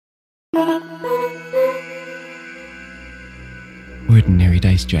Ordinary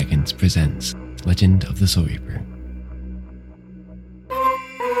Dice Dragons presents Legend of the Soul Reaper.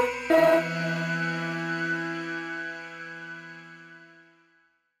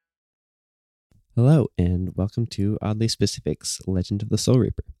 Hello, and welcome to Oddly Specific's Legend of the Soul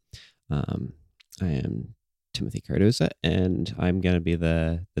Reaper. I am Timothy Cardoza, and I'm going to be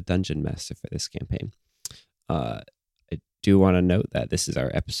the dungeon master for this campaign. I do want to note that this is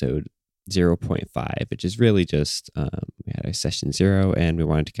our episode 0.5, which is really just we had our session 0, and we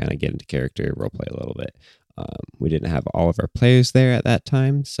wanted to kind of get into character, roleplay a little bit. We didn't have all of our players there at that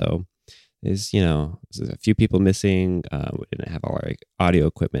time, so there's a few people missing. We didn't have all our audio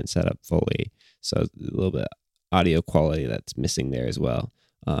equipment set up fully, so a little bit of audio quality that's missing there as well.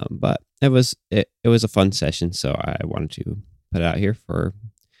 But it was a fun session, so I wanted to put it out here for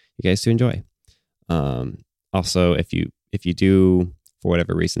you guys to enjoy. Also, if you do, for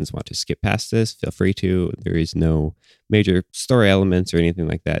whatever reasons, want to skip past this, feel free to. There is no major story elements or anything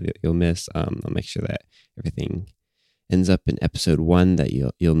like that you'll miss. I'll make sure that everything ends up in episode 1 that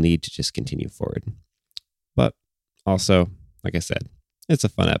you'll need to just continue forward. But also, like I said, it's a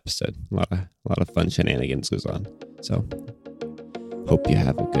fun episode. A lot of fun shenanigans goes on. So hope you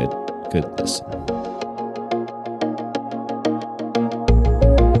have a good listen.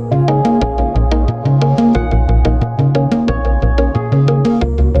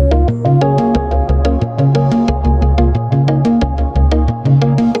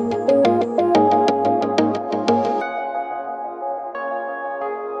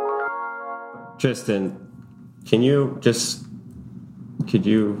 Tristan, could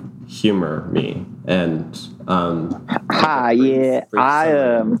you humor me and hi, yeah,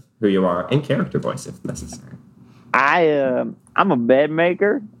 I who you are in character voice if necessary. I'm a bed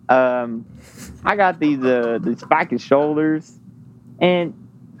maker. I got these spiky shoulders, and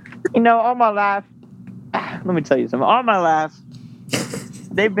all my life, let me tell you something. All my life,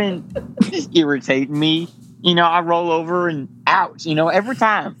 they've been just irritating me. I roll over and ouch, every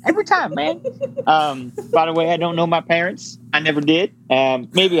time, man. By the way, I don't know my parents. I never did.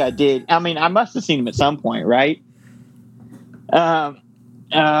 Maybe I did. I mean, I must have seen them at some point, right? So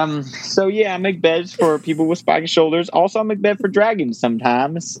yeah, I make beds for people with spiky shoulders. Also, I make bed for dragons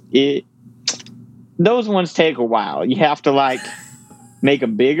sometimes. Those ones take a while. You have to make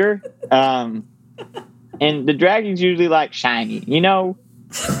them bigger. And the dragons usually shiny,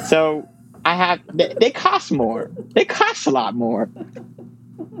 So they cost more. They cost a lot more.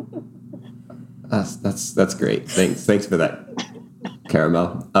 That's great. Thanks for that,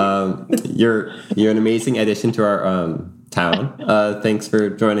 Caramel. You're an amazing addition to our town. Thanks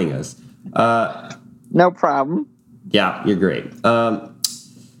for joining us. No problem. Yeah, you're great.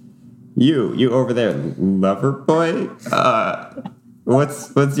 You over there, lover boy.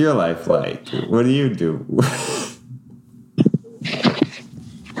 What's your life like? What do you do?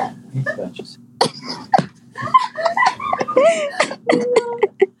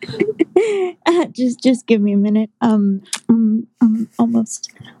 Just give me a minute. I'm almost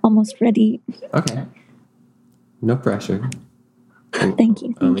ready. Okay. No pressure. Thank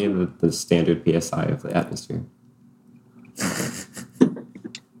you. Only the standard PSI of the atmosphere.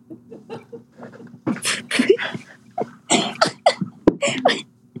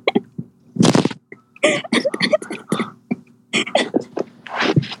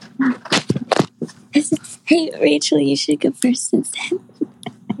 Hey, Rachel, you should go first instead.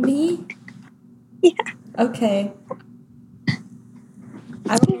 Me? Yeah. Okay.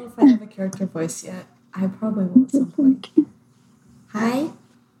 I don't know if I have a character voice yet. I probably will at some point. Hi,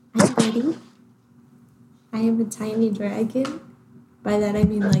 I'm Betty. I am a tiny dragon. By that I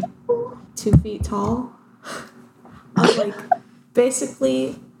mean 2 feet tall. I'm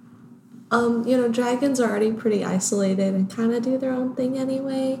basically, dragons are already pretty isolated and kind of do their own thing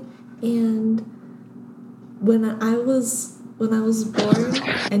anyway. And when I was born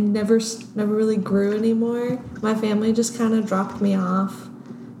and never really grew anymore, my family just kind of dropped me off.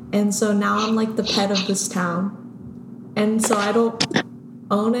 And so now I'm the pet of this town. And so I don't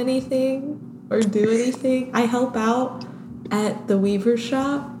own anything or do anything. I help out at the weaver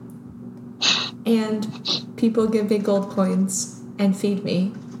shop, and people give me gold coins and feed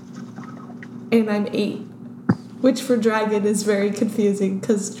me. And I'm 8, which for dragon is very confusing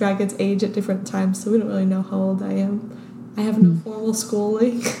because dragons age at different times, so we don't really know how old I am. I have no formal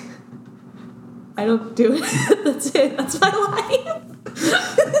schooling. I don't do it. That's it. That's my life.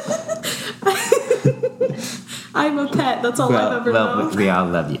 I'm a pet. That's all I've ever known. We all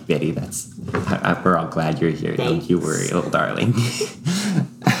love you, Betty. We're all glad you're here. Don't you worry, little darling.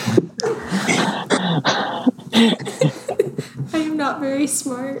 I am not very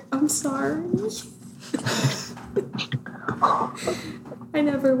smart. I'm sorry. I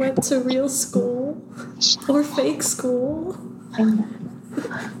never went to real school or fake school.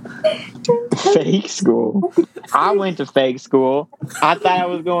 Fake school. I went to fake school. I thought I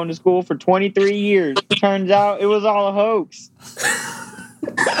was going to school for 23 years. Turns out it was all a hoax.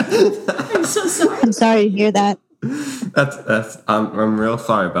 I'm so sorry. I'm sorry to hear that. I'm real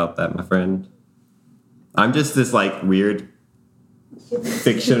sorry about that, my friend. I'm just this like weird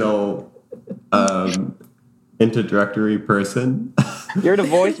fictional introductory person. You're the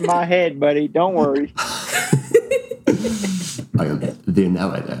voice in my head, buddy. Don't worry. I am the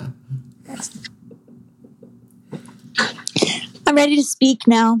narrator. I'm ready to speak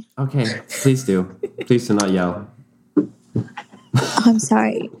now. Okay, please do. Please do not yell. Oh, I'm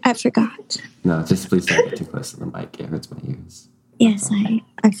sorry. I forgot. No, just please don't get too close to the mic. It hurts my ears. Yes,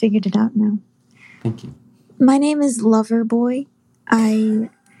 I figured it out now. Thank you. My name is Loverboy. I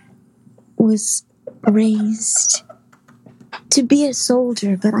was raised to be a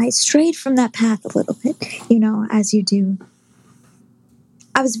soldier, but I strayed from that path a little bit, as you do.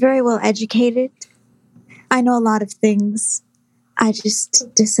 I was very well educated. I know a lot of things. I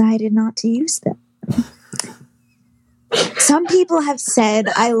just decided not to use them. Some people have said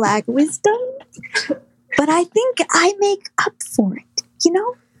I lack wisdom, but I think I make up for it,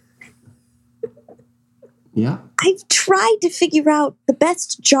 Yeah. I've tried to figure out the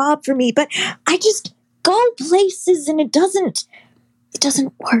best job for me, but I just go places and it doesn't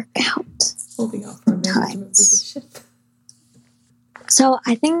work out. Holding out for a management Times. position. So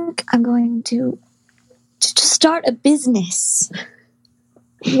I think I'm going to start a business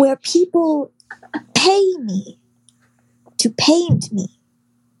where people pay me to paint me.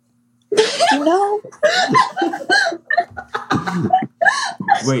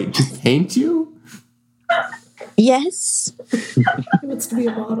 Wait, to paint you? Yes. He wants to be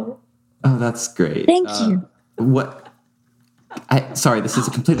a model. Oh, that's great. Thank you. What? Sorry, this is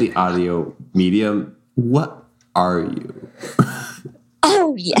a completely audio medium. What are you?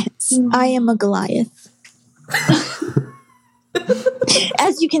 Oh, yes. I am a Goliath.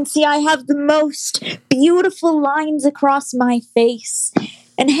 As you can see, I have the most beautiful lines across my face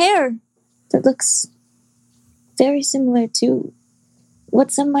and hair that looks very similar to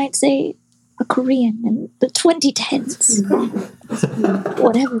what some might say a Korean in the 2010s.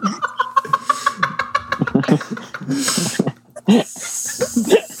 Whatever that.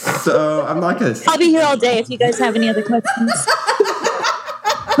 So I'm not gonna. I'll be here all day if you guys have any other questions.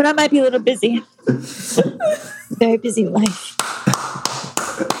 But I might be a little busy. Very busy life.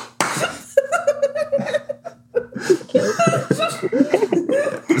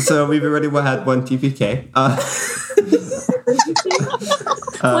 So we've already had one TPK.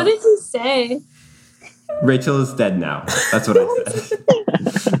 What did he say? Rachel is dead now. That's what I said.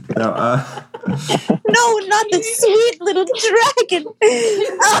 No, No, not the sweet little dragon.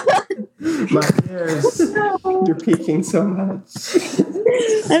 my ears. You're peeking so much.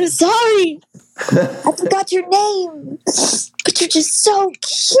 I'm sorry. I forgot your name. But you're just so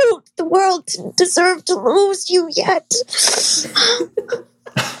cute. The world didn't deserve to lose you yet.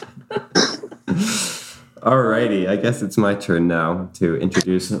 Alrighty, I guess it's my turn now to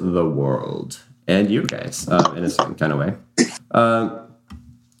introduce the world and you guys in a certain kind of way.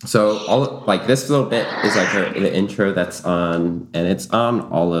 So all like this little bit is like the intro that's on, and it's on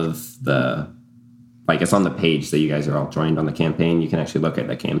all of the, like it's on the page that you guys are all joined on the campaign. You can actually look at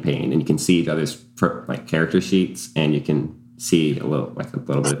the campaign and you can see each other's like character sheets, and you can see a little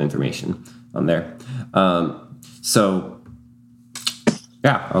bit of information on there. So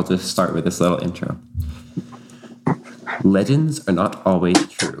yeah, I'll just start with this little intro. Legends are not always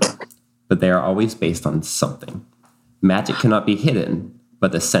true, but they are always based on something. Magic cannot be hidden,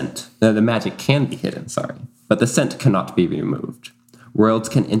 but the magic can be hidden, but the scent cannot be removed. Worlds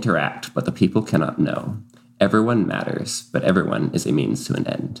can interact, but the people cannot know. Everyone matters, but everyone is a means to an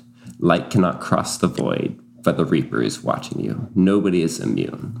end. Light cannot cross the void, but the Reaper is watching you. Nobody is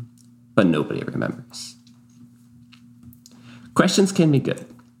immune, but nobody remembers. Questions can be good.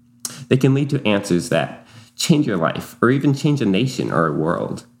 They can lead to answers that change your life, or even change a nation or a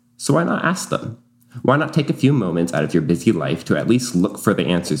world. So why not ask them? Why not take a few moments out of your busy life to at least look for the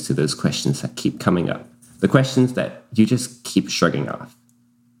answers to those questions that keep coming up, the questions that you just keep shrugging off?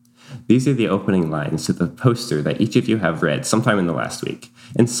 These are the opening lines to the poster that each of you have read sometime in the last week,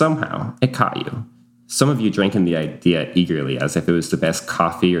 and somehow it caught you. Some of you drank in the idea eagerly as if it was the best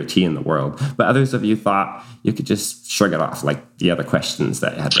coffee or tea in the world, but others of you thought you could just shrug it off like the other questions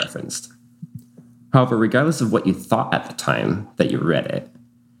that it had referenced. However, regardless of what you thought at the time that you read it,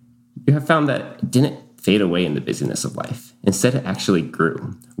 you have found that it didn't fade away in the busyness of life. Instead, it actually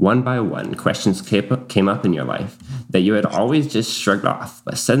grew. One by one, questions came up in your life that you had always just shrugged off,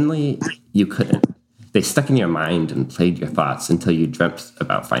 but suddenly you couldn't. They stuck in your mind and played your thoughts until you dreamt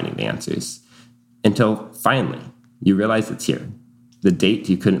about finding the answers. Until finally, you realized it's here. The date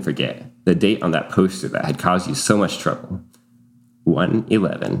you couldn't forget. The date on that poster that had caused you so much trouble.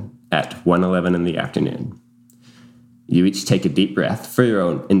 1/11 at 1:11 in the afternoon. You each take a deep breath for your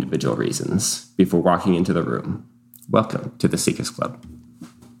own individual reasons before walking into the room. Welcome to the Seekers Club.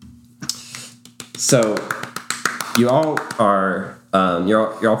 So, you all are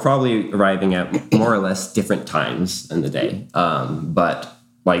you're all probably arriving at more or less different times in the day, but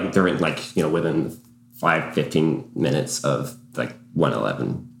like they're in within 5-15 minutes of like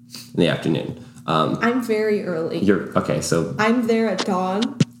 1:11 in the afternoon. I'm very early. You're okay. So I'm there at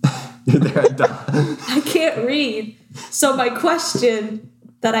dawn. you're there at dawn. I can't read. So my question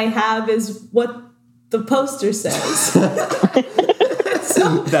that I have is what the poster says.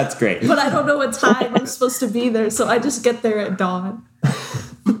 That's great. But I don't know what time I'm supposed to be there, so I just get there at dawn.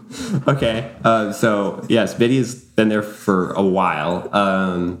 Okay. So yes, Biddy's been there for a while.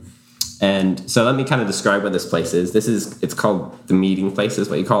 And so let me kind of describe what this place is. It's called the meeting place is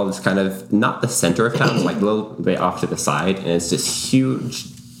what you call it. It's kind of not the center of town, it's like a little bit off to the side. And it's this huge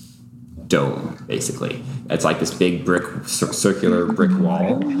dome, basically. It's like this big circular brick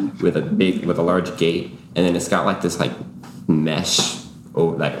wall with a large gate. And then it's got like this like mesh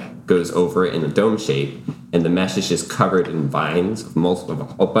that goes over it in a dome shape. And the mesh is just covered in vines,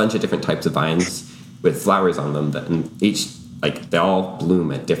 a bunch of different types of vines with flowers on them. And they all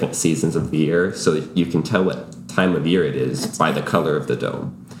bloom at different seasons of the year, so that you can tell what time of year it is by the color of the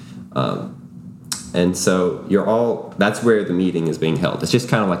dome. And so that's where the meeting is being held. It's just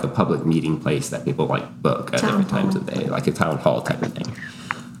kind of like a public meeting place that people like book at different times of the day, like a town hall type of thing.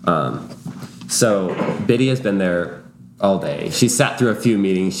 So Biddy has been there all day. She sat through a few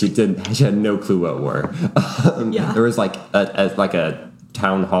meetings. She had no clue what were. There was like a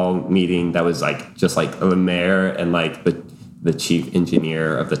town hall meeting that was like just like the mayor and like the chief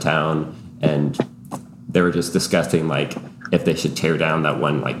engineer of the town, and they were just discussing like if they should tear down that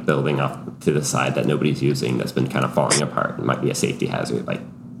one like building off to the side that nobody's using that's been kind of falling apart. It might be a safety hazard. Like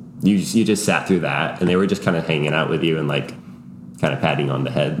you just sat through that, and they were just kind of hanging out with you and like kind of patting on the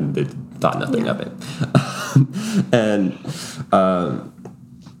head, and they thought nothing of it. And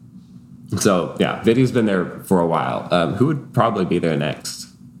so yeah, Viddy's been there for a while. Who would probably be there next?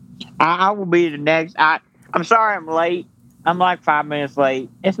 I will be the next. I'm sorry I'm late. I'm like 5 minutes late.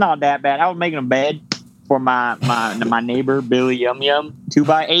 It's not that bad. I was making a bed for my neighbor Billy Yum Yum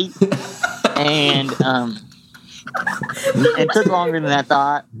 2x8, and it took longer than I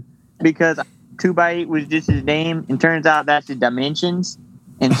thought because 2x8 was just his name, and turns out that's the dimensions,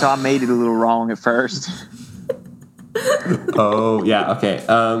 and so I made it a little wrong at first. Oh yeah, okay.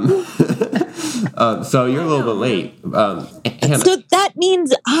 So you're a little bit late. Hannah. So that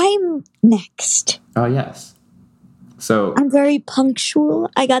means I'm next. Oh yes. So I'm very punctual.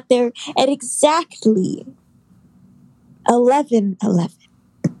 I got there at exactly 11:11.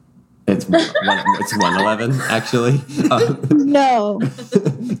 it's 1:11 actually. No,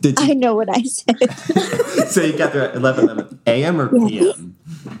 I know what I said. So you got there at 11:11 a.m. or p.m.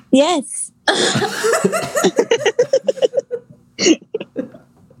 Yes.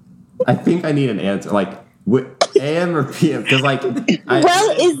 I think I need an answer. Like, a.m. or p.m.? Because, like...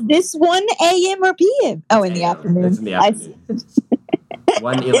 is this 1 a.m. or p.m.? Oh, in the afternoon. It's in the afternoon.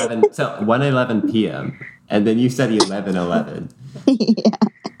 1:11 p.m. And then you said 11:11. Yeah.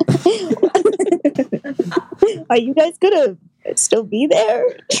 Are you guys going to still be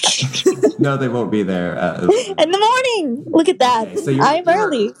there? No, they won't be there. In the morning. Look at that. Okay, so I'm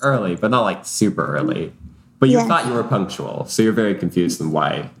early. Early, but not, like, super early. But you thought you were punctual, so you're very confused on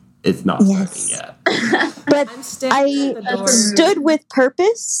why it's not starting yet. But I stood with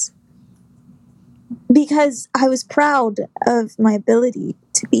purpose because I was proud of my ability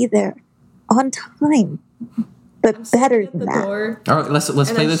to be there on time, but better than that. All right, let's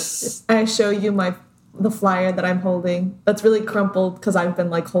play this. I show you the flyer that I'm holding. That's really crumpled because I've been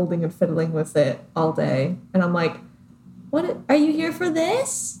like holding and fiddling with it all day, and I'm like, "What? Are you here for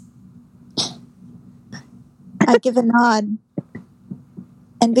this?" I give a nod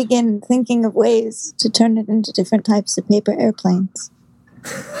and begin thinking of ways to turn it into different types of paper airplanes.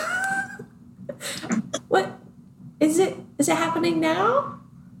 What? Is it happening now?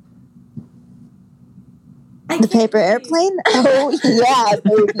 The paper airplane? Oh, yeah,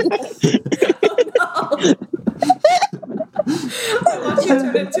 baby. Oh, no. I watch you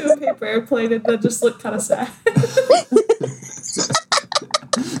turn into a paper airplane and then just look kind of sad.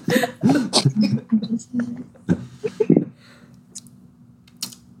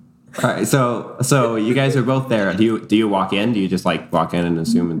 All right, so you guys are both there. Do you walk in? Do you just like walk in and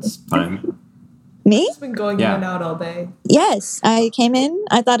assume it's time? Me? It's been going Yeah. in and out all day. Yes, I came in.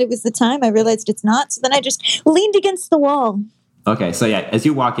 I thought it was the time. I realized it's not. So then I just leaned against the wall. Okay, so yeah, as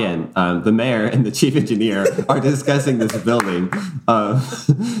you walk in, the mayor and the chief engineer are discussing this building,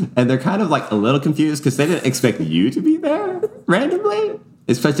 and they're kind of like a little confused because they didn't expect you to be there randomly.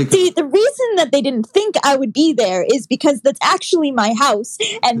 Especially, See, the reason that they didn't think I would be there is because that's actually my house,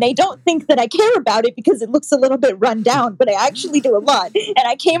 and they don't think that I care about it because it looks a little bit run down, but I actually do a lot. And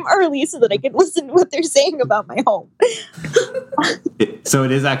I came early so that I could listen to what they're saying about my home. so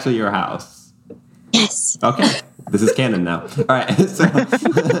it is actually your house. Yes. Okay, this is canon now. All right,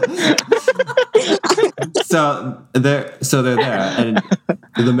 so they're there, and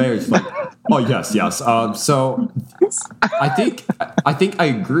the mayor's like, "Oh yes. So I think I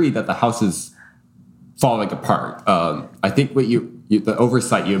agree that the house is falling apart. I think what you the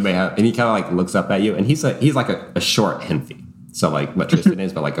oversight you may have," and he kind of like looks up at you, and he's like a short Hemphy, so like what Tristan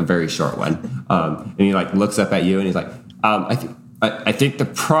is, but like a very short one. And he like looks up at you, and he's like, I think the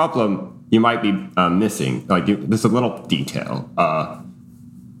problem you might be missing, like there's a little detail.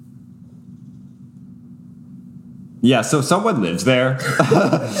 Yeah, so someone lives there.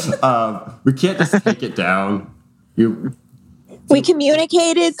 We can't just take it down. We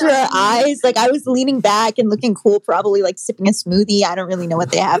communicated through our eyes. Like I was leaning back and looking cool, probably like sipping a smoothie. I don't really know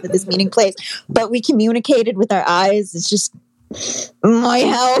what they have at this meeting place, but we communicated with our eyes. It's just my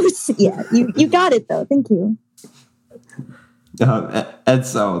house. Yeah, you got it though. Thank you. And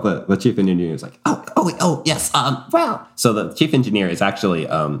so the chief engineer is like, oh yes. Well, so the chief engineer is actually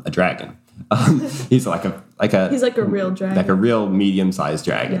a dragon. He's like a He's like a real dragon. like a real medium-sized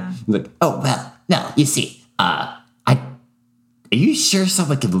dragon. Yeah. He's like, oh well, you see, are you sure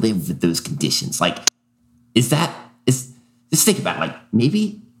someone could live with those conditions? Like, just think about it, like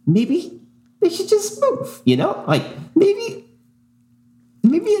maybe they should just move. You know, like maybe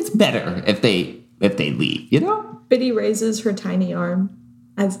it's better if they leave. You know. Biddy raises her tiny arm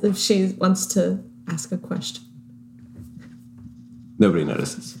as if she wants to ask a question. Nobody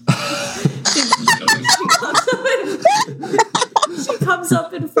notices. She comes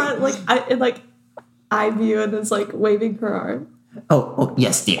up in front, like eye view, and is like waving her arm. Oh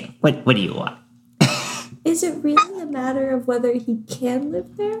yes, dear. What do you want? Is it really a matter of whether he can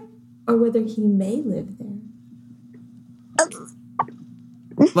live there or whether he may live there?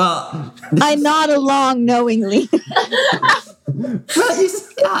 Well, I nod along knowingly.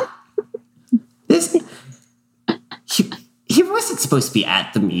 He wasn't supposed to be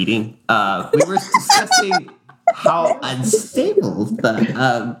at the meeting. We were discussing how unstable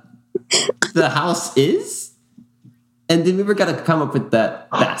the house is, and then we were gonna come up with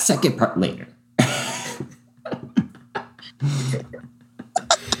that second part later.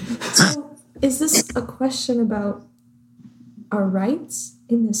 So, is this a question about our rights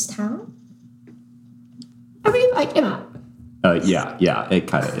in this town? I mean, like, you know. Yeah, it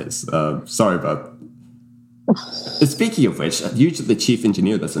kind of is. Sorry about. Speaking of which, usually the chief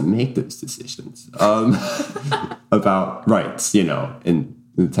engineer doesn't make those decisions about rights, you know, in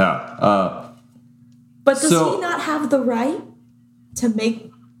the town. But does he not have the right to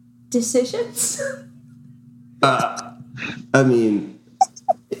make decisions? I mean,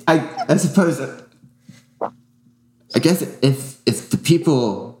 I suppose. I guess if the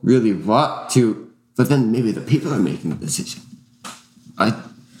people really want to, but then maybe the people are making the decision.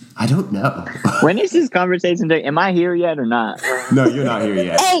 I don't know. When is this conversation day? Am I here yet or not? No, you're not here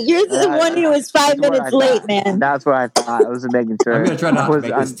yet. Hey, you're the one who was 5 minutes late, man. That's what I thought. I was making sure. I'm going to try not to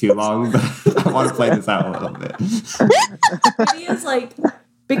make this too long, but I want to play this out a little bit. Biddy is like,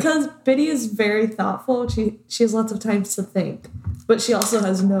 because Biddy is very thoughtful, she has lots of time to think, but she also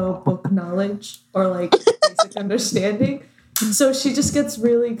has no book knowledge or like basic understanding. So she just gets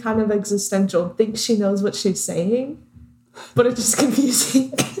really kind of existential, thinks she knows what she's saying, but it's just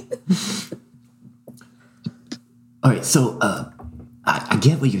confusing. All right, so I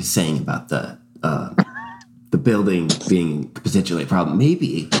get what you're saying about the building being potentially a problem.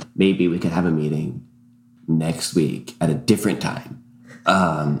 Maybe we could have a meeting next week at a different time,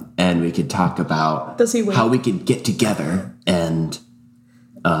 and we could talk about how we could get together and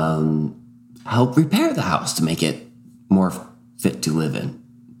help repair the house to make it more fit to live in.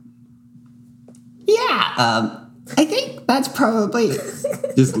 Yeah, I think that's probably he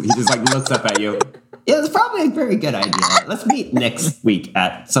just like looks up at you. Yeah, it's probably a very good idea. Let's meet next week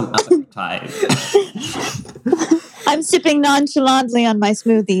at some other time. I'm sipping nonchalantly on my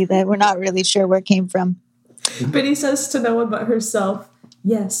smoothie that we're not really sure where it came from. Biddy says to no one but herself,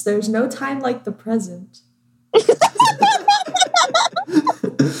 "Yes, there's no time like the present."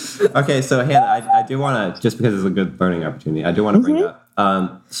 Okay, so Hannah, I do want to, just because it's a good learning opportunity, I do want to bring up.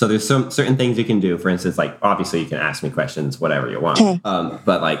 So there's some certain things you can do. For instance, like obviously you can ask me questions, whatever you want. Okay.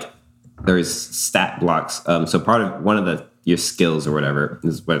 But like there's stat blocks. So part of one of your skills or whatever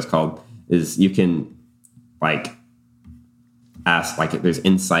is what it's called is you can like ask like if there's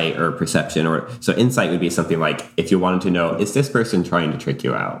insight or perception, or so insight would be something like if you wanted to know, is this person trying to trick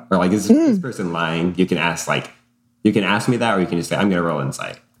you out, or like is this person lying? You can ask me that, or you can just say I'm going to roll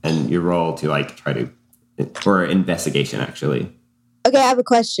insight, and you roll to like try to, or investigation actually. Okay, I have a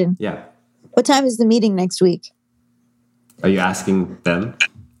question. Yeah. What time is the meeting next week? Are you asking them?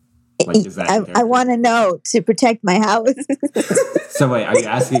 Like, is that I want to know to protect my house. So wait, are you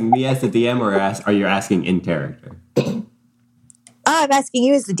asking me as the DM, or are you asking in character? I'm asking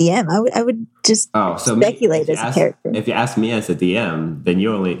you as the DM. I would just speculate as a character. If you ask me as the DM, then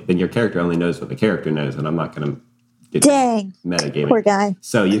your character only knows what the character knows, and I'm not going to get metagaming. Poor guy.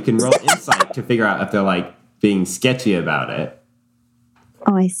 So you can roll insight to figure out if they're like being sketchy about it.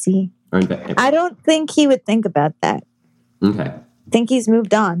 Oh, I see. I don't think he would think about that. Okay. I think he's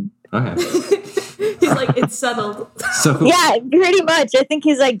moved on. Okay. He's like, it's settled. So yeah, pretty much. I think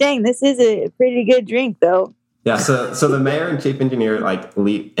he's like, dang, this is a pretty good drink, though. Yeah, so the mayor and chief engineer like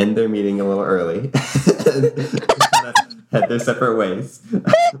end their meeting a little early, and head their separate ways.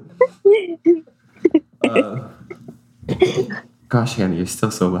 Gosh, Hannah, you're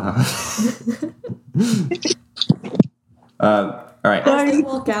still so loud. All right. As they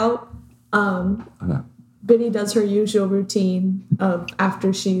walk out, Biddy does her usual routine of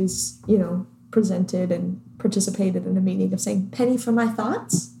after she's presented and participated in a meeting of saying "penny for my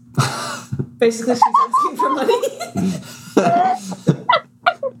thoughts." Basically, she's asking for money.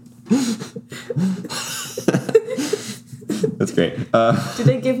 That's great. Do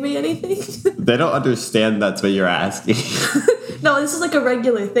they give me anything? They don't understand that's what you're asking. No, this is like a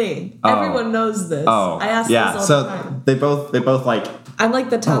regular thing. Everyone knows this. I ask this all the time. They both like. I'm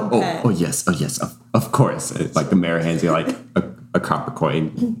like the town pet. Oh yes, of course. It's like the mayor hands you like a copper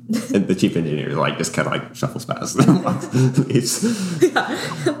coin, and the chief engineer like just kind of like shuffles past them.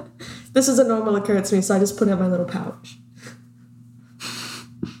 Yeah. This is a normal occurrence to me, so I just put it in my little pouch.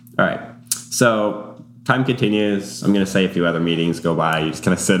 All right. So time continues. I'm going to say a few other meetings go by. You just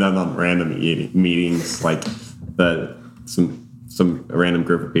kind of sit in on random meetings, like some random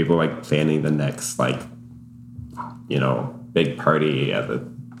group of people like planning the next big party at the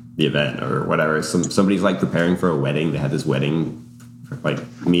event or whatever. Somebody's like preparing for a wedding. They had this wedding like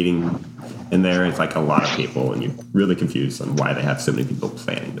meeting in there. It's like a lot of people, and you're really confused on why they have so many people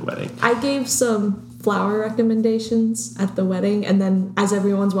planning the wedding. I gave some flower recommendations at the wedding, and then as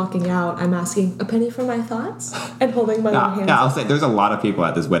everyone's walking out, I'm asking a penny for my thoughts and holding my little hands. Yeah, I'll say there's a lot of people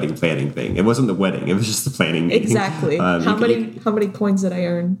at this wedding planning thing. It wasn't the wedding; it was just the planning meeting. Exactly. How many coins did I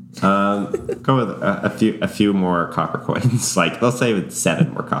earn? Go with a few more copper coins. Like let's say with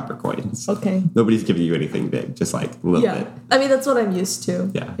 7 more copper coins. Okay. Nobody's giving you anything big, just like a little bit. I mean that's what I'm used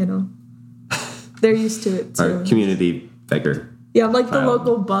to. Yeah. They're used to it too. Our community beggar. Yeah, I'm like the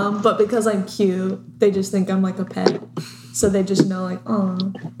local bum, but because I'm cute, they just think I'm like a pet. So they just know, like,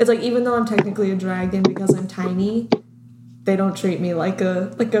 oh. It's like, even though I'm technically a dragon because I'm tiny, they don't treat me like a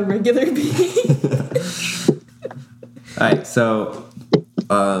regular being. All right, so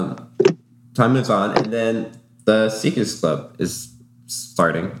time moves on, and then the Seekers Club is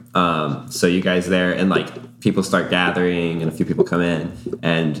starting. So you guys there, and like people start gathering, and a few people come in,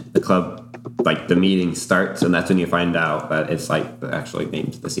 and the club. Like the meeting starts, and that's when you find out that it's like actually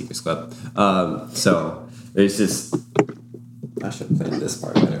named the Seekers Club. So there's this. I should have this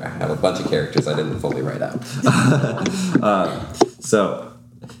part better. I have a bunch of characters I didn't fully write out. So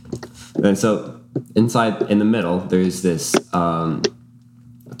inside in the middle, there's this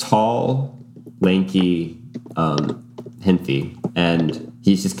tall, lanky Hinthi, and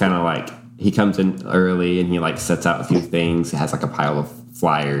he's just kind of like he comes in early and he like sets out a few things. He has like a pile of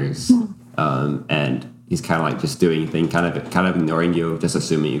flyers. And he's kind of like just doing things, kind of ignoring you, just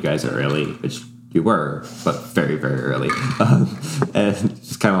assuming you guys are early, which you were, but very, very early. And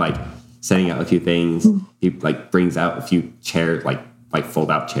just kind of like setting out a few things. He like brings out a few chairs, like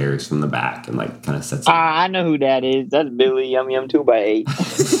fold out chairs from the back, and like kind of sets. I know who that is. That's Billy Yum Yum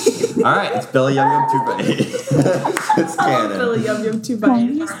 2x8. All right, it's Billy Yum Yum 2x8. It's I canon. love Billy Yum Yum 2x8.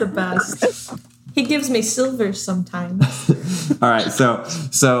 He's the best. He gives me silver sometimes. All right,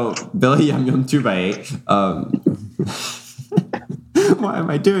 so Billy Yum Yum 2x8. Why am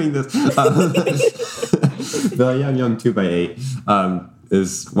I doing this? Billy Yum Yum 2x8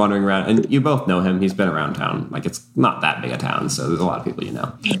 is wandering around, and you both know him. He's been around town. Like it's not that big a town, so there's a lot of people you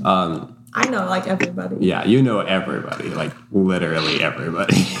know. I know like everybody. Yeah, you know everybody, like literally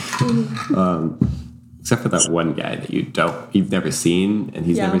everybody. Except for that one guy that you've never seen, and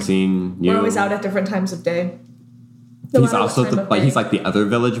he's never seen you. We're always out at different times of day. He's also he's like the other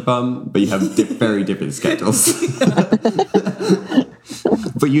village bum, but you have very different schedules.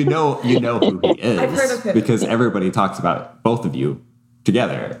 But you know who he is. I've heard of him because everybody talks about both of you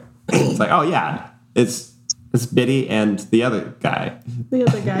together. It's like, oh yeah, it's Biddy and the other guy. The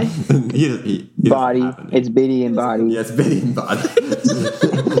other guy. he Body. It's Biddy and Body. Yes, Biddy and Body.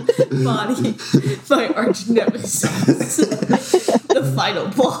 Body. My arch nemesis. The final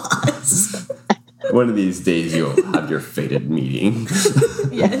boss. One of these days you'll have your fated meeting.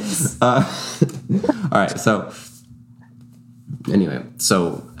 Yes. All right, so anyway,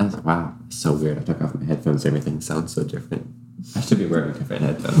 wow, so weird. I took off my headphones. Everything sounds so different. I should be wearing different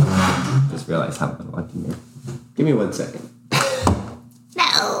headphones. Just realized how little I can hear. Give me 1 second.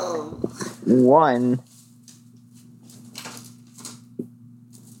 No. One.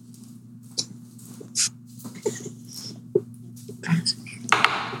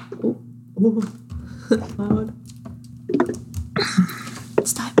 Ooh. Loud.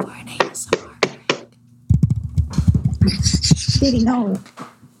 It's time for an ASMR break. Diddy, no.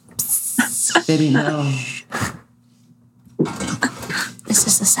 Biddy, no. This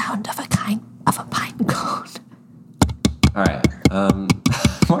is the sound of a pine cone. All right.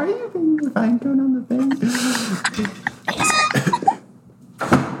 Why are you having your pine cone on the thing?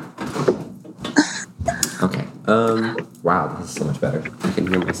 Okay. Wow, this is so much better. I can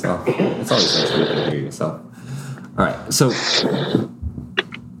hear myself. It's always nice when you can hear yourself. All right. So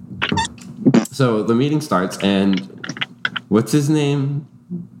the meeting starts, and what's his name?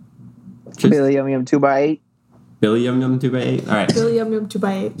 Billy Yum Yum 2x8. Billy Yum Yum 2x8. All right. Billy Yum Yum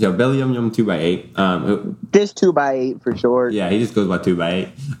 2x8. So Billy Yum Yum 2x8. This 2x8 for short. Yeah, he just goes by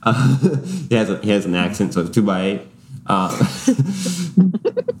 2x8. He has an accent, so it's 2x8.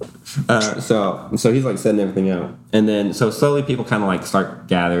 So he's like setting everything out, and then so slowly people kind of like start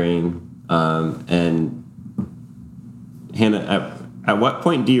gathering. And Hannah, at what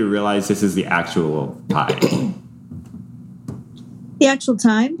point do you realize this is the actual time? The actual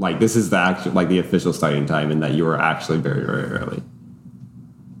time? Like this is the actual, like the official starting time, and that you were actually very, very early.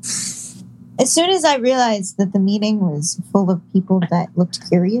 As soon as I realized that the meeting was full of people that looked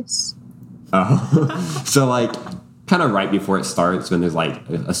curious. Oh, so like kind of right before it starts, when there's like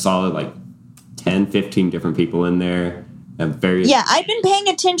a solid like 10, 15 different people in there, and very I'd been paying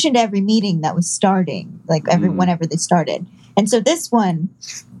attention to every meeting that was starting, like whenever they started, and so this one,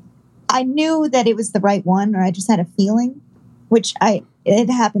 I knew that it was the right one, or I just had a feeling. Which it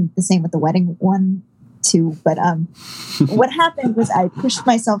happened the same with the wedding one too. But what happened was I pushed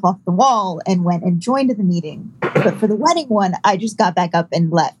myself off the wall and went and joined the meeting. But for the wedding one, I just got back up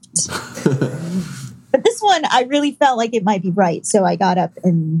and left. But this one, I really felt like it might be right. So I got up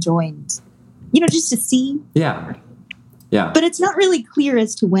and joined, just to see. Yeah. But it's not really clear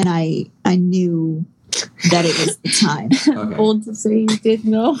as to when I knew that it was the time. Okay. Bold to say you did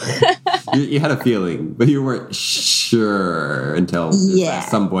know. You had a feeling, but you weren't sure until at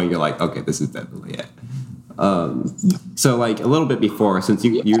some point you're like, okay, this is definitely it. So like a little bit before, since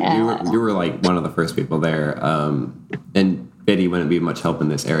you were like one of the first people there, and Biddy wouldn't be much help in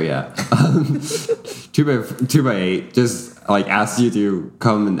this area. 2x8 just like asked you to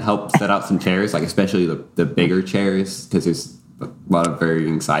come and help set out some chairs, like especially the bigger chairs, because there's a lot of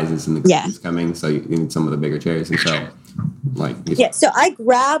varying sizes in the groups coming, so you need some of the bigger chairs, and so like so I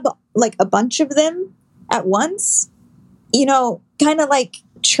grab like a bunch of them at once, kind of like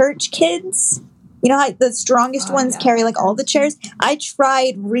church kids. How the strongest ones carry like all the chairs. I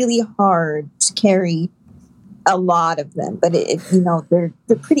tried really hard to carry a lot of them, but they're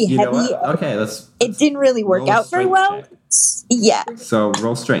pretty heavy. Okay, it didn't really work out very well. Yeah. So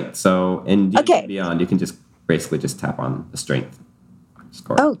roll strength. So in D&D Okay. Beyond, you can just basically just tap on the strength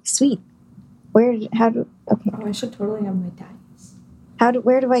score. Oh, sweet. Okay. Oh, I should totally have my dice.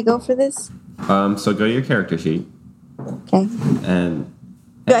 Where do I go for this? So go to your character sheet. Okay. And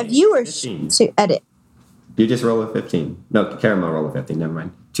Do I have you or 15. to edit? You just roll a 15. No, Caramel roll a 15. Never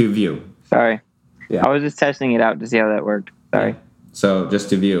mind. To view. Sorry. Yeah. I was just testing it out to see how that worked. Sorry. So just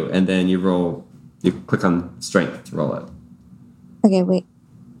to view, and then you click on strength to roll it. Okay, wait.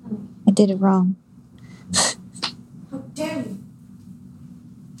 I did it wrong. How dare you?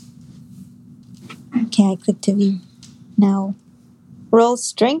 Okay, I clicked to view. Now, roll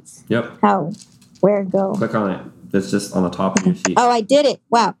strength? Yep. How? Where go? Click on it. It's just on the top of your sheet. Oh, I did it.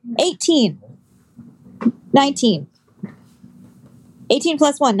 Wow. 18. 19. 18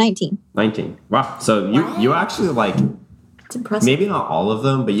 plus 1, 19. 19. Wow. So you actually like It's impressive. Maybe not all of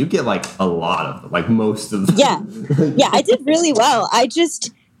them, but you get like a lot of them, like most of them. Yeah, I did really well. I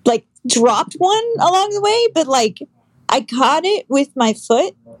just like dropped one along the way, but like I caught it with my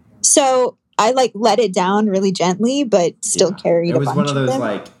foot, so I like let it down really gently, but still carried It a was bunch one of those them.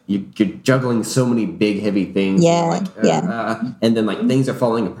 like you're juggling so many big heavy things. Yeah, and and then like things are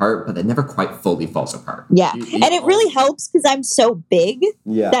falling apart, but it never quite fully falls apart. Yeah, You and it really helps because I'm so big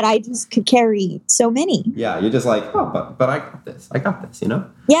Yeah. that I just could carry so many. Yeah, you're just like, oh, but I got this. I got this, you know?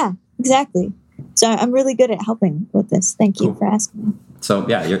 Yeah, exactly. So I'm really good at helping with this. Thank you Cool. for asking me. So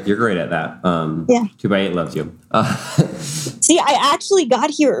yeah, you're great at that. Yeah. 2x8 loves you. See, I actually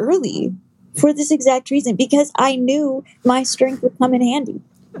got here early for this exact reason because I knew my strength would come in handy.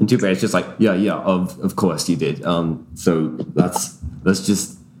 And 2x8's just like, yeah, of course you did. So let's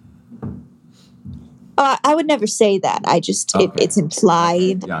just I would never say that. I just Okay. it's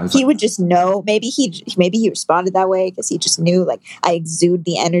implied. Yeah, it's He like- would just know. Maybe he responded that way because he just knew. Like I exude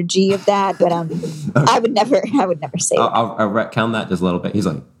the energy of that, but I would never say that. I'll retcon that just a little bit. He's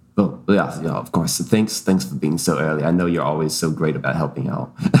like, oh yeah, of course. Thanks for being so early. I know you're always so great about helping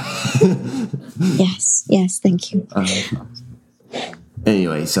out. Yes, thank you.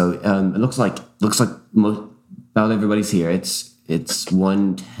 Anyway, so it looks like about everybody's here. It's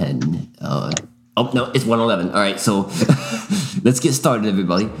 1:10. Oh no, it's 1:11. All right, so let's get started,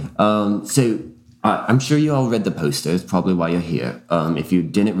 everybody. So I'm sure you all read the poster. It's probably why you're here. If you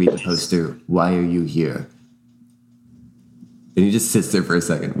didn't read the poster, why are you here? And he just sits there for a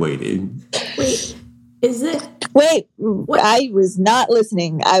second, waiting. Wait, is it? Wait, I was not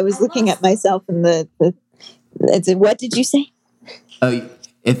listening. I was looking at myself in the what did you say?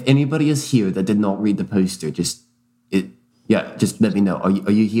 If anybody is here that did not read the poster, just let me know. Are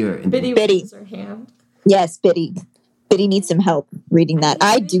you here? Biddy Biddy. raises her hand. Yes, Biddy. Biddy needs some help reading that.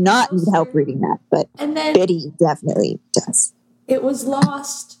 I do not need help reading that, but And then Biddy definitely does. it was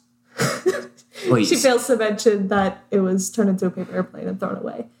lost. Wait. She fails to mention that it was turned into a paper airplane and thrown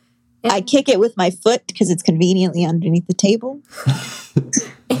away. And, I kick it with my foot because it's conveniently underneath the table.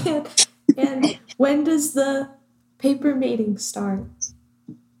 and when does the paper meeting start?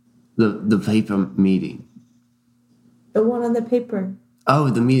 The paper meeting. The one on the paper. Oh,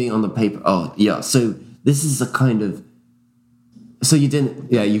 the meeting on the paper. Oh, yeah. So this is a kind of. So you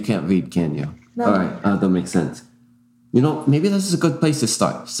didn't. Yeah, you can't read, can you? No. All right, that makes sense. You know, maybe this is a good place to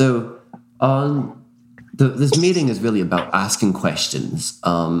start. So, this meeting is really about asking questions.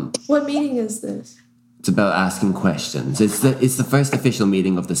 What meeting is this? It's about asking questions. It's the first official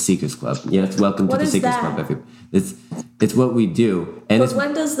meeting of the Seekers Club. Yes, welcome What to the is Seekers that? Club, everybody. It's what we do, and But it's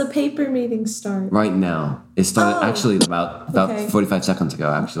when does the paper meeting start? right now. It started Oh, actually about okay. 45 seconds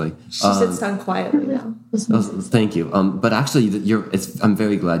ago. Actually, She sits down quietly now. thank you. But actually, I'm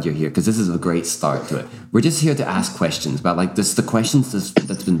very glad you're here because this is a great start to it. We're just here to ask questions about like the questions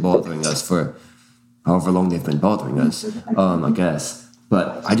that's been bothering us for however long they've been bothering us. I guess.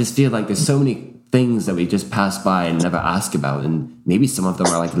 But I just feel like there's so many things that we just pass by and never ask about, and maybe some of them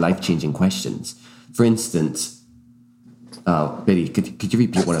are like life-changing questions. For instance, Biddy, could you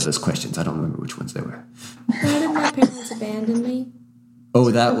repeat one of those questions? I don't remember which ones they were. Why did my parents abandon me?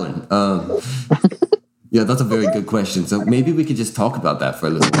 Oh, that one. Yeah, that's a very good question. So maybe we could just talk about that for a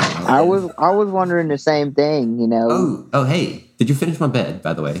little while. I was wondering the same thing, you know. Oh, hey, did you finish my bed,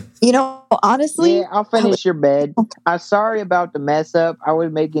 by the way? You know, honestly, Yeah, I'll finish your bed. I'm sorry about the mess up. I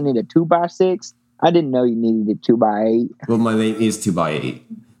was making it a 2x6. I didn't know you needed a 2x8. Well, my name is 2x8.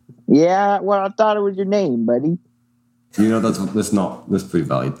 Yeah, well, I thought it was your name, buddy. You know, that's pretty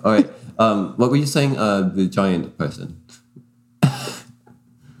valid. All right. What were you saying? The giant person.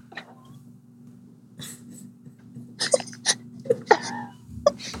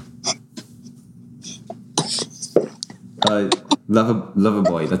 Lover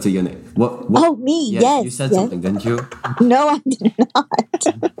boy. That's a unit. What? Oh, me, yes, You said yes. something, didn't you? no, I did not.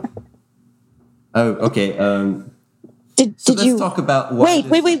 Oh, okay. Did Let's you talk about what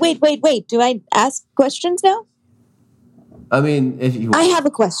wait? Do I ask questions now? I mean, if you. I have a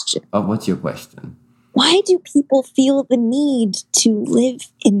question. Oh, what's your question? Why do people feel the need to live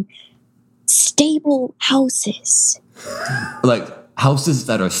in stable houses? Like houses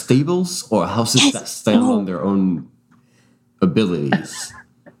that are stables or houses Yes. that stand No. on their own abilities?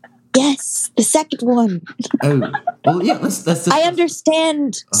 Yes, the second one. Oh, well, yeah. Let's just. I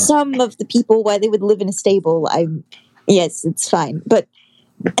understand some of the people why they would live in a stable. Yes, it's fine. But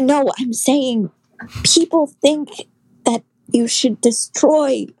no, I'm saying people think that you should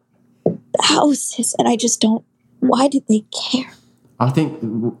destroy the houses, and I just don't. Why did they care? I think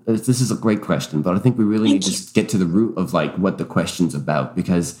this is a great question, but I think we really need to Thank get to the root of like what the question's about,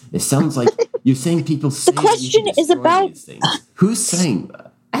 because it sounds like You're saying people say that you question can is destroy about- these things. Who's saying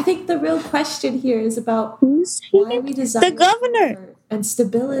that? I think the real question here is about Who's why we desire the governor? comfort and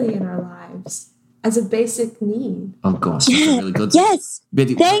stability in our lives as a basic need. Oh gosh, that's a really good Yes.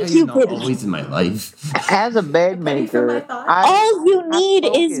 Biddy, Thank why are you, not Biddy. always in my life? As a bed Ready for my maker, thoughts? All you need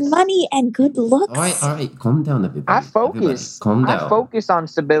is focus. money and good looks. All right, calm down, everybody. I Everybody, focus. calm down. I focus on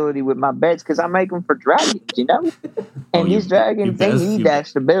stability with my bets because I make them for dragons, you know. And you- these dragons, they best- need you- that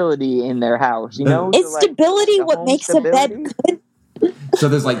stability in their house, you know. Is So, like, stability the what home makes a bed stability- good? So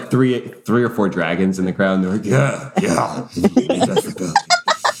there's like three or four dragons in the crowd, and they're like, yeah.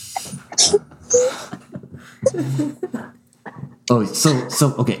 Oh,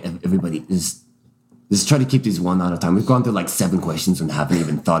 so okay, everybody, just try to keep these one at a time. We've gone through like 7 questions and haven't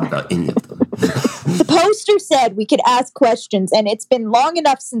even thought about any of them. The poster said we could ask questions, and it's been long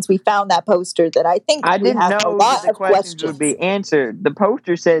enough since we found that poster that I think I we didn't have a know lot that the of questions questions. would be answered. The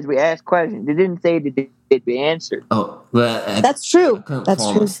poster says we ask questions. It didn't say that they'd be answered. Oh, well, That's true. I couldn't That's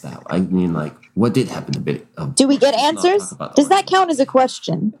true. promise that. I mean, like, what did happen to Biddy? Do we get let's not answers? talk about Does that that. count as a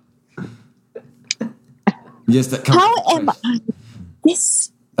question? Yes, that counts. How am I?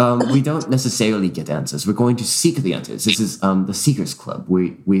 This. We don't necessarily get answers. We're going to seek the answers. This is the Seekers Club.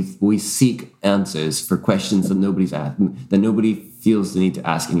 We seek answers for questions that nobody's asked, that nobody feels the need to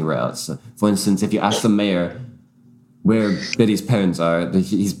ask anywhere else. So, for instance, if you ask the mayor where Biddy's parents are,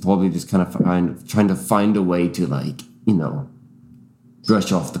 he's probably just kind of trying to find a way to, like, you know,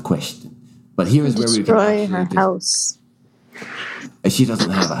 brush off the question. But here is where we can Destroy her actually house. she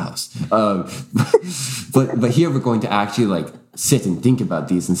doesn't have a house. But here we're going to actually like sit and think about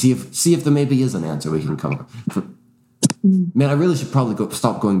these and see if there maybe is an answer we can come up. Man, I really should probably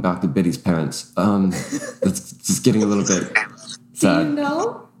stop going back to Biddy's parents. It's just getting a little bit Do you sad.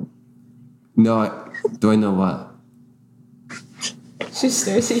 know? No, do I know what? She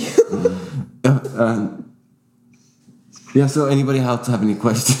stares at you. Yeah. So anybody else have any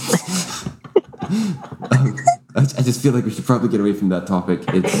questions? I just feel like we should probably get away from that topic.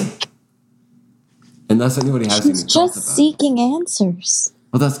 It's unless anybody has any She's thoughts just about it. seeking answers.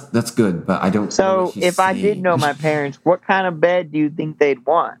 Well, that's good, but I don't. know So, what she's if I did saying. know my parents, what kind of bed do you think they'd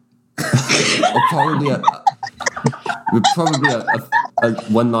want? probably a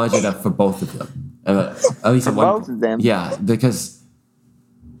one large enough for both of them. At least For at one both of them? Yeah, because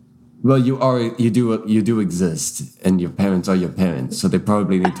well, you do exist, and your parents are your parents, so they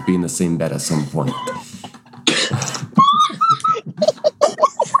probably need to be in the same bed at some point.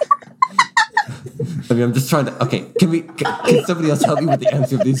 I mean, I'm just trying to. Okay, can somebody else help me with the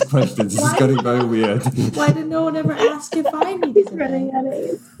answer of these questions? This is getting very weird. Why did no one ever ask if I needed a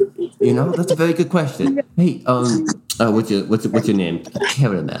bed? You know, that's a very good question. Hey, what's your name?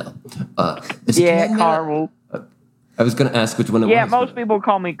 Caramel. Is it Yeah, Caramel? caramel. I was gonna ask which one it Yeah, was. most people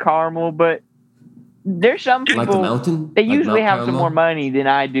call me caramel, but there's some people. Like the mountain. They Like usually Mount have some Caramel? more money than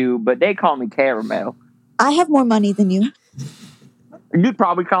I do, but they call me caramel. I have more money than you. You'd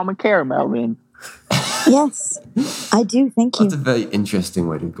probably call me caramel then. Yes, I do. Thank you. That's a very interesting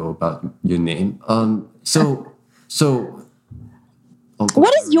way to go about your name. So. Oh,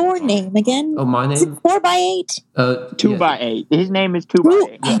 What is your name again? Oh, my Is it name. 4x8? 2x8. His name is Ooh,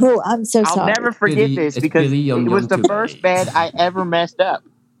 2x8. oh, I'm so I'll sorry. never forget Billy- this it's because Billy Young it was Young the 2x8. first bed I ever messed up.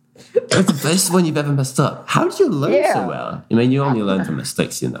 That's the first one you've ever messed up. How did you learn Yeah. so well? I mean, you only learn from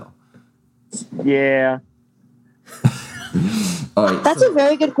mistakes, you know. Yeah. All right. That's a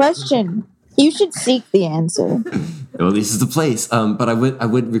very good question. You should seek the answer. Well, this is the place. But I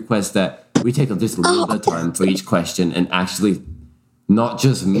would request that we take just a little bit of time for each question and actually not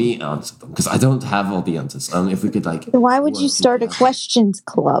just me answer them because I don't have all the answers. If we could like, Why would you work start a together. questions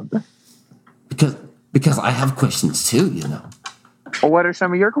club? Because I have questions too, you know. Well, what are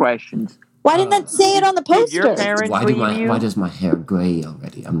some of your questions? Why didn't that say it on the Did your poster? parents Why leave you? does my hair gray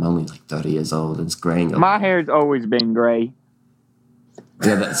already? I'm only like 30 years old and it's graying. My hair's always been gray.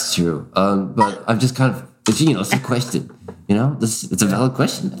 Yeah, that's true. But I'm just kind of, it's a question. You know, it's a valid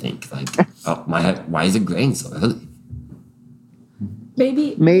question. I think. Like, my hair, why is it graying so early?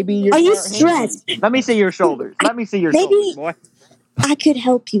 Maybe you're Are you not- stressed? Let me see your shoulders. Let me see your Maybe- shoulders, boy. I could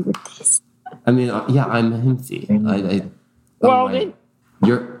help you with this. I mean, yeah, I'm empty. Well, then-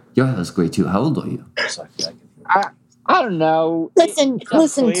 your hair's gray too. How old are you? I don't know. Listen, It's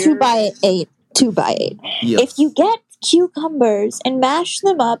listen. clear. 2x8. 2x8. Yeah. If you get cucumbers and mash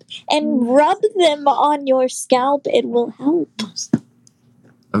them up and rub them on your scalp, it will help.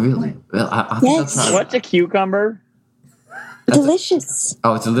 Oh, really? Well, I think Yes. I'll try. What's a cucumber? Delicious.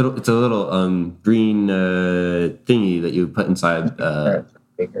 Oh, it's a little green thingy that you put inside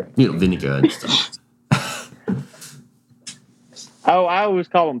vinegar and stuff. Oh, I always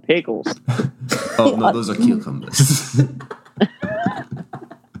call them pickles. Oh no, those are cucumbers.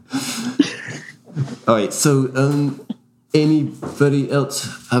 All right. So, anybody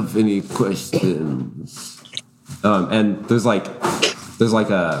else have any questions? And there's like a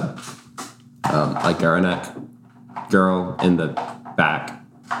redneck girl in the back.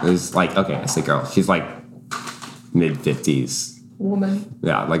 There's like, okay, I say girl. She's like mid-50s. Woman.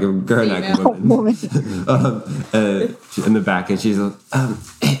 Yeah, like a redneck Female. woman. In the back, and she's like,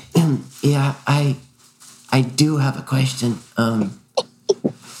 yeah, I do have a question.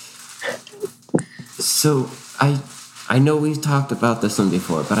 So I know we've talked about this one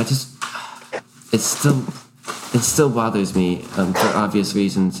before, but it still bothers me for obvious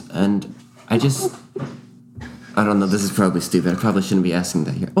reasons, and I don't know. This is probably stupid. I probably shouldn't be asking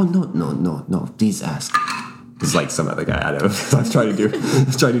that here. Oh no! Please ask. It's like some other guy. I don't know. I was trying to do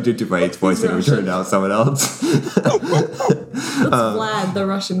Dwayne's voice, and it turned out someone else. That's Vlad, the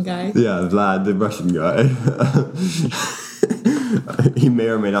Russian guy. Yeah, Vlad, the Russian guy. He may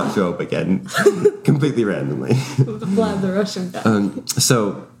or may not show up again, completely randomly. Vlad, the Russian guy.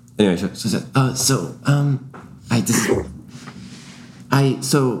 So anyway,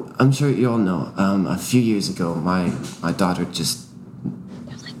 so I'm sure you all know. A few years ago, my daughter just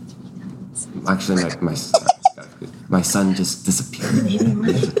actually my son just disappeared. Is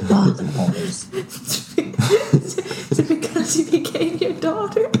it because he became your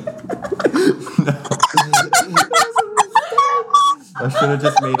daughter? I should have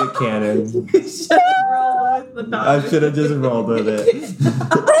just made it canon. You should have rolled with the daughter. I should have just rolled with it.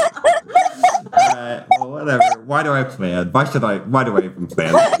 Alright, well, whatever. Why do I plan? Why do I even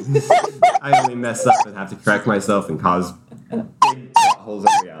plan? I only mess up and have to correct myself and cause big plot holes in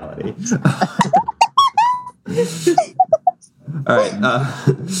reality. Alright,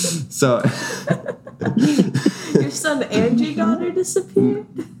 so... Your son and your daughter disappeared?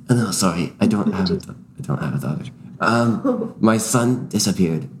 No, sorry, I don't have a daughter. My son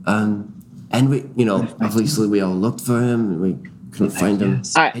disappeared. And we, obviously we all looked for him and we couldn't find him.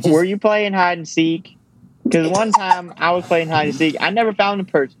 Were you playing hide and seek? Because one time I was playing hide and seek. I never found the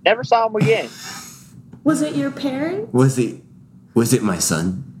person. Never saw him again. Was it your parents? Was it my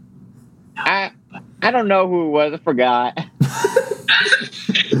son? I don't know who it was. I forgot.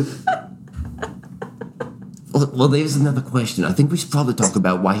 Well, there's another question. I think we should probably talk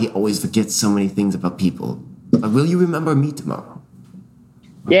about why he always forgets so many things about people. Will you remember me tomorrow?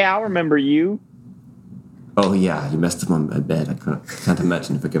 Yeah, I'll remember you. Oh yeah, you messed up on my bed. I can't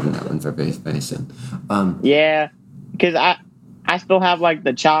imagine forgiving that one for very soon. Yeah, because I still have like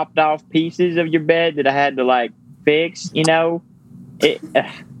the chopped off pieces of your bed that I had to like fix. It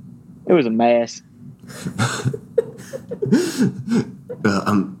was a mess.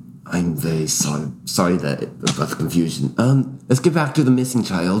 I'm very sorry about the confusion. Let's get back to the missing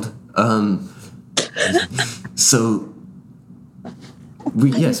child. So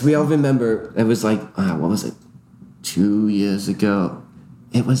we all remember it was like what was it? 2 years ago.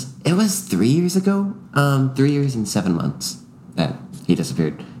 It was 3 years ago. 3 years and 7 months that he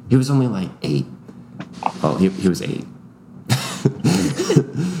disappeared. He was only like 8. Oh, he was 8.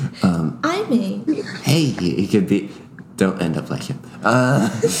 I'm 8. Hey, he could be. Don't end up like him.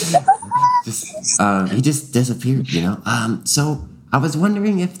 He just disappeared, So I was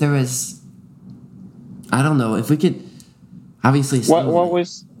wondering if there was. I don't know if we could. Obviously, what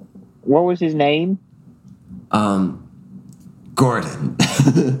was his name? Gordon.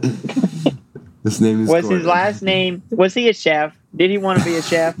 His name is. What's Gordon. his last name? Was he a chef? Did he want to be a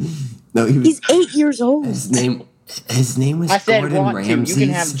chef? No, He's 8 years old. His name was I said Gordon want Ramses. to. You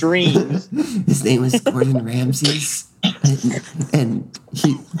can have dreams. His name was Gordon Ramses, and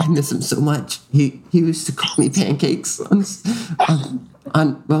I miss him so much. He used to cook me pancakes on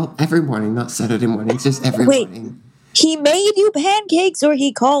every morning, not Saturday mornings, just every morning. He made you pancakes or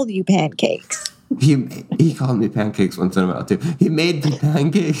he called you pancakes? He called me pancakes once in a while too. He made me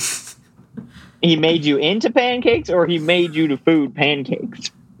pancakes. He made you into pancakes, or he made you to food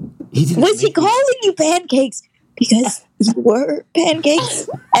pancakes? Was he calling you pancakes because you were pancakes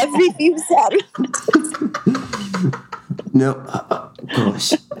every few Saturdays? No,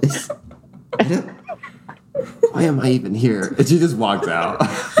 gosh. Why am I even here? And she just walked out.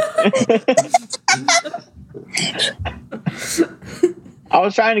 I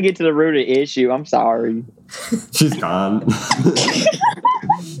was trying to get to the root of the issue. I'm sorry. She's gone.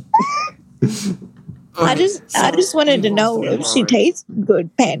 I just wanted to know if she tastes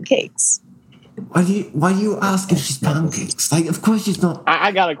good pancakes. Why do you ask if she's pancakes? Like, of course she's not.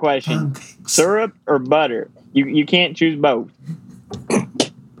 I got a question. Pancakes. Syrup or butter? You can't choose both.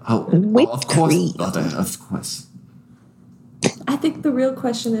 Of course, cream. butter. Of course. I think the real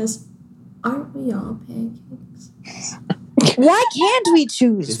question is, aren't we all pancakes? Why can't we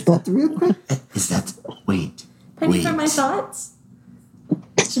choose? Is that the real question? Is that... Wait. Penny for my thoughts?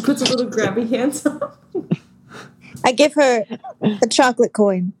 She puts a little grabby hands up. I give her a chocolate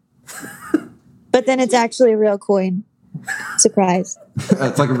coin. But then it's actually a real coin. Surprise.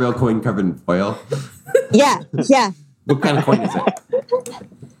 It's like a real coin covered in foil. Yeah. What kind of coin is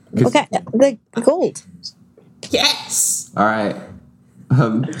it? Okay, the gold. Yes! All right.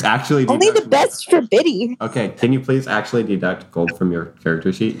 Actually, Only the best for Biddy. Okay, can you please actually deduct gold from your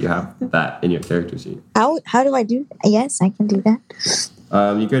character sheet? You have that in your character sheet. How do I do that? Yes, I can do that.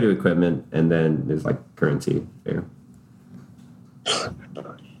 You go to equipment, and then there's like currency there.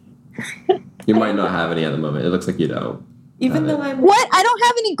 You might not have any at the moment. It looks like you don't. Even have though it. I'm... What? I don't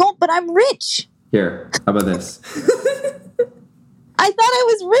have any gold, but I'm rich. Here, how about this? I thought I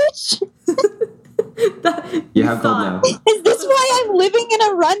was rich. You have gold now. Is this why I'm living in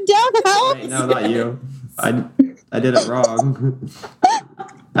a rundown house? Wait, no, not you. I did it wrong.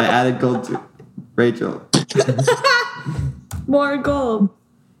 I added gold to Rachel. More gold.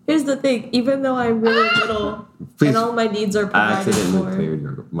 Here's the thing. Even though I'm really little Please. and all my needs are I provided accidentally for, cleared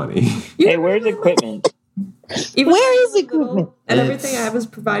your money. Hey, where's equipment? even Where though is I'm little equipment? and It's- everything I have is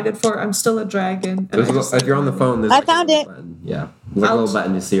provided for, I'm still a dragon. And There's I a just little, if you're on the phone, there's I like a found little it. button. Yeah, there's like a I'll- little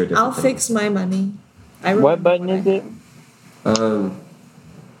button to see your different I'll things. fix my money. I What remember button when is I- it?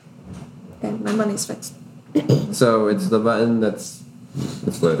 Okay, my money's fixed. So it's the button that's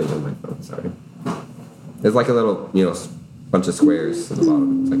loading on my phone. Sorry, there's like a little bunch of squares at the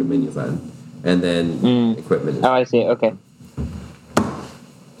bottom. It's like a menu button, and then equipment. Is, Oh, I see. Okay.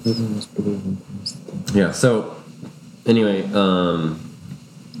 yeah. So anyway,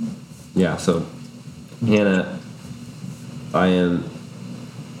 yeah. So Hannah, I am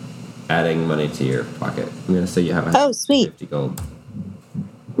adding money to your pocket. I'm gonna say you have Oh, sweet. 150 gold.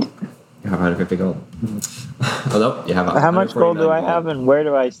 You have 150 gold. Oh no, you have. How much gold do I 149 have, and where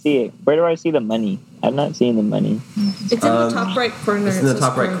do I see it? Where do I see the money? I'm not seeing the money. It's in the top right corner. It's in the It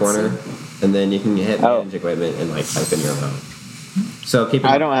top says right currency. corner, and then you can hit Oh. manage equipment and like type in your amount. So keep.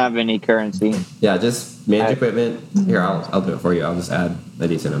 I don't have any currency. Yeah, just manage I- equipment. Here, I'll do it for you. I'll just add a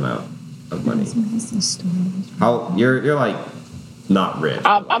decent amount of money. How you're like not rich.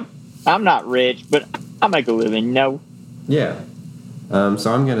 I'm not rich, but I make a living. No. Yeah.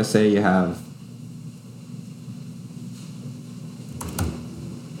 So I'm gonna say you have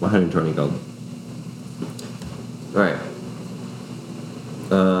 120 gold. All right.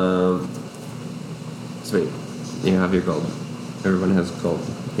 Sweet. You have your gold. Everyone has gold.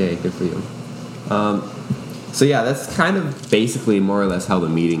 Yay, good for you. So yeah, that's kind of basically more or less how the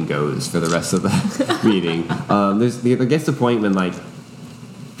meeting goes for the rest of the meeting. There gets to a point when like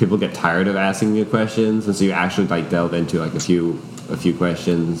people get tired of asking you questions, and so you actually like delve into like a few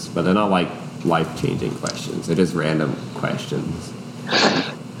questions, but they're not like life-changing questions. They're just random questions.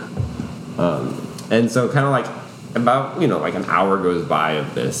 And so kind of like about like an hour goes by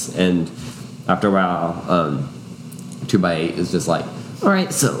of this, and after a while, 2x8 is just like, all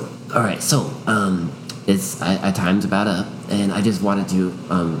right, so it's time's about up, and I just wanted to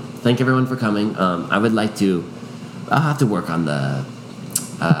thank everyone for coming. I'll have to work on the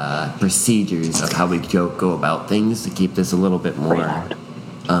procedures of how we go about things to keep this a little bit more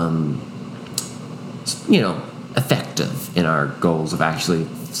effective in our goals of actually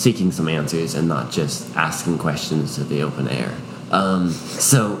seeking some answers and not just asking questions to the open air.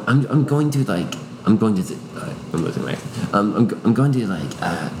 So I'm going to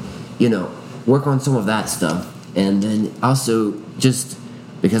work on some of that stuff, and then also just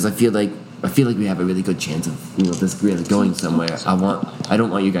because I feel like we have a really good chance of this really going somewhere. I don't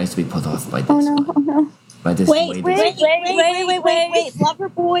want you guys to be put off by this. Oh no. By this. Wait.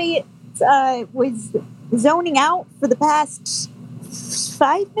 Loverboy was zoning out for the past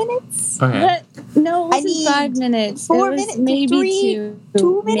 5 minutes. Okay. No, it I wasn't need 5 minutes. 4 It was minutes, maybe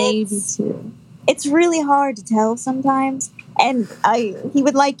 2 minutes? Maybe 2. It's really hard to tell sometimes, and he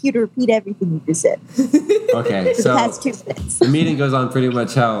would like you to repeat everything you just said Okay. for the So past 2 minutes. the meeting goes on pretty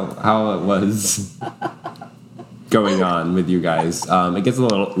much how it was going on with you guys. It gets a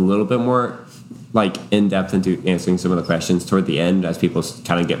little bit more like in depth into answering some of the questions toward the end as people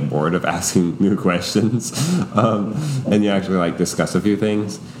kind of get bored of asking new questions, and you actually like discuss a few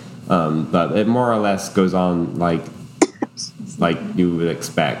things. But it more or less goes on like you would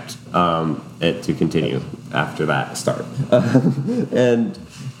expect it to continue after that start, and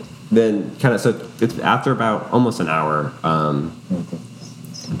then kind of so it's after about almost an hour.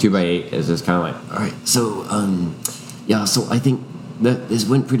 2x8 is just kind of like, all right, so so I think that this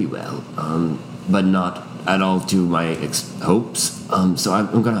went pretty well, but not at all to my hopes. So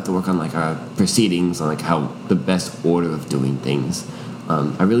I'm gonna have to work on like our proceedings on like how the best order of doing things.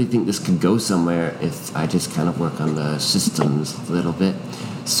 I really think this could go somewhere if I just kind of work on the systems a little bit.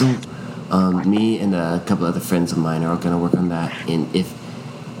 So me and a couple other friends of mine are all gonna work on that. And if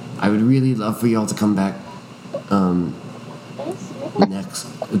I would really love for y'all to come back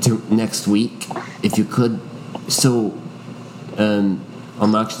next week if you could. So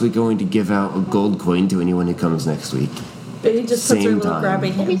I'm actually going to give out a gold coin to anyone who comes next week. Betty just puts her Same little time.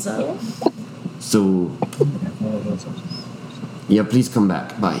 grabby hands up. So yeah, please come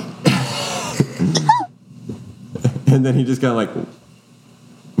back. Bye. And then he just kind of like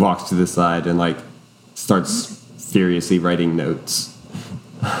walks to the side and like starts furiously writing notes.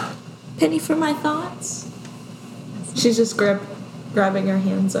 Penny for my thoughts. She's just grabbing her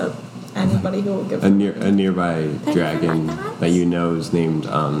hands up. Anybody who will give A nearby for dragon my thoughts? that you know is named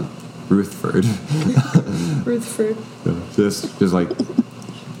Ruthford. Rutherford. just like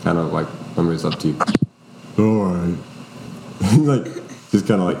kind of like numbers up to you. All right. Like just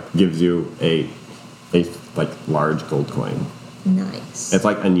kind of like gives you a like large gold coin. Nice. It's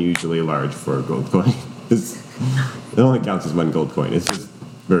like unusually large for a gold coin. It only counts as one gold coin. It's just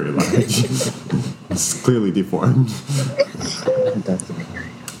very large. It's clearly deformed.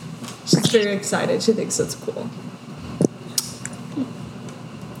 She's very excited. She thinks it's cool.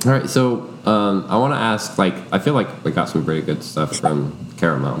 All right, so I want to ask, like, I feel like we got some pretty good stuff from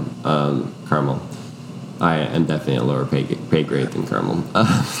Caramel. I am definitely a lower pay grade than Caramel.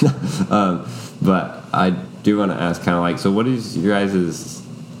 But I do want to ask, kind of like, so what do you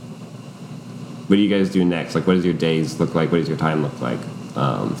guys do next? Like, what does your days look like? What does your time look like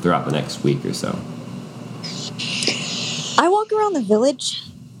throughout the next week or so? I walk around the village,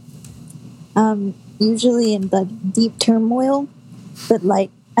 usually in the deep turmoil, but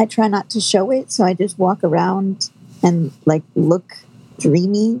like I try not to show it, so I just walk around and like look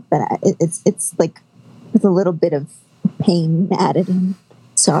dreamy, but it's like with a little bit of pain added in,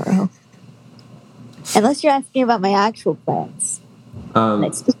 sorrow. Unless you're asking about my actual plans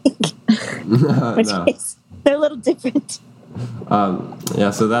next week, which No. is, they're a little different.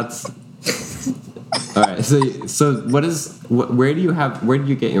 Yeah, so that's all right. So where do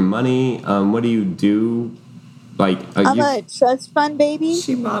you get your money? What do you do? Like, I'm a trust fund baby.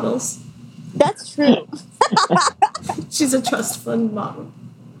 She models. That's true. She's a trust fund model.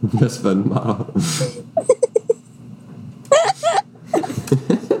 trust fund model.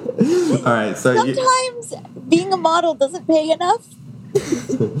 All right, so Sometimes being a model doesn't pay enough.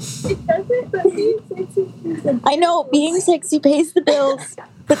 It doesn't, but being sexy. I know being sexy pays the bills,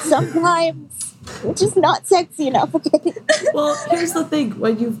 but sometimes it's just not sexy enough. Okay. Well, here's the thing: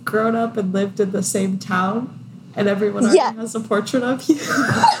 when you've grown up and lived in the same town, and everyone already Yeah. has a portrait of you.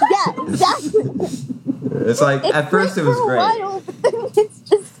 Yeah, exactly. it's like at first it was for a great. while, but then it's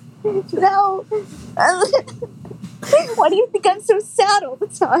just now. Why do you think I'm so sad all the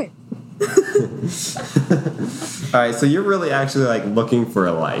time? All right, so you're really actually like looking for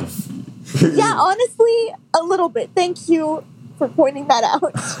a life. Yeah, honestly, a little bit. Thank you for pointing that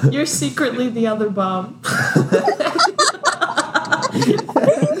out. You're secretly the other bum. I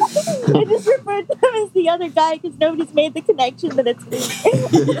just referred to him as the other guy because nobody's made the connection that it's me.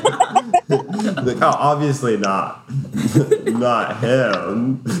 Like, oh, obviously not. Not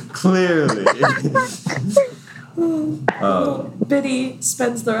him. Clearly. Biddy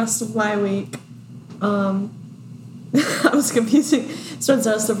spends the rest of my week. I was confusing. Spends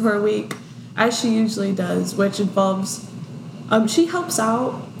the rest of her week as she usually does, which involves. She helps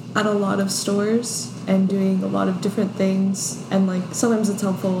out at a lot of stores and doing a lot of different things, and like sometimes it's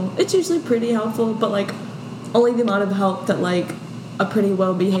helpful. It's usually pretty helpful, but like only the amount of help that like a pretty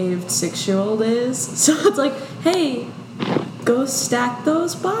well-behaved 6-year-old is. So it's like, hey, go stack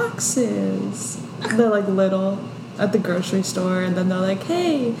those boxes. They're like little at the grocery store, and then they're like,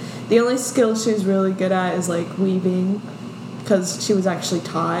 hey, the only skill she's really good at is like weaving, because she was actually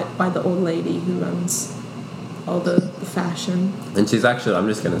taught by the old lady who runs all the fashion. And she's actually, I'm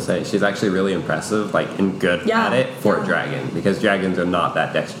just going to say, she's actually really impressive, like, and good at it for a dragon, because dragons are not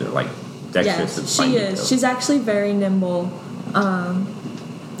that dexterous at Yes, she finding is. details. She's actually very nimble.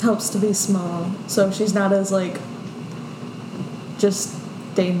 Helps to be small, so she's not as like just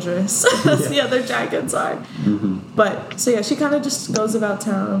dangerous as the other dragons are. Mm-hmm. But so yeah, she kind of just goes about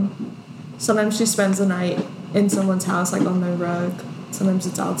town. Sometimes she spends the night in someone's house, like on their rug. Sometimes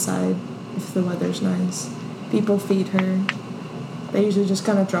it's outside if the weather's nice. People feed her. They usually just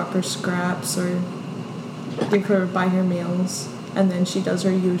kind of drop her scraps or buy her meals. And then she does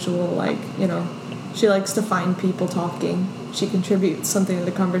her usual, like, you know, she likes to find people talking. She contributes something to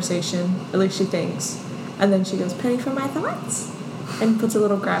the conversation, at least she thinks. And then she goes, penny for my thoughts? And puts her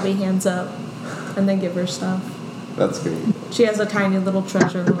little grabby hands up, and they give her stuff. That's great. She has a tiny little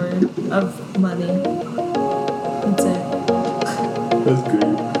treasure hoard of money. That's it. That's great.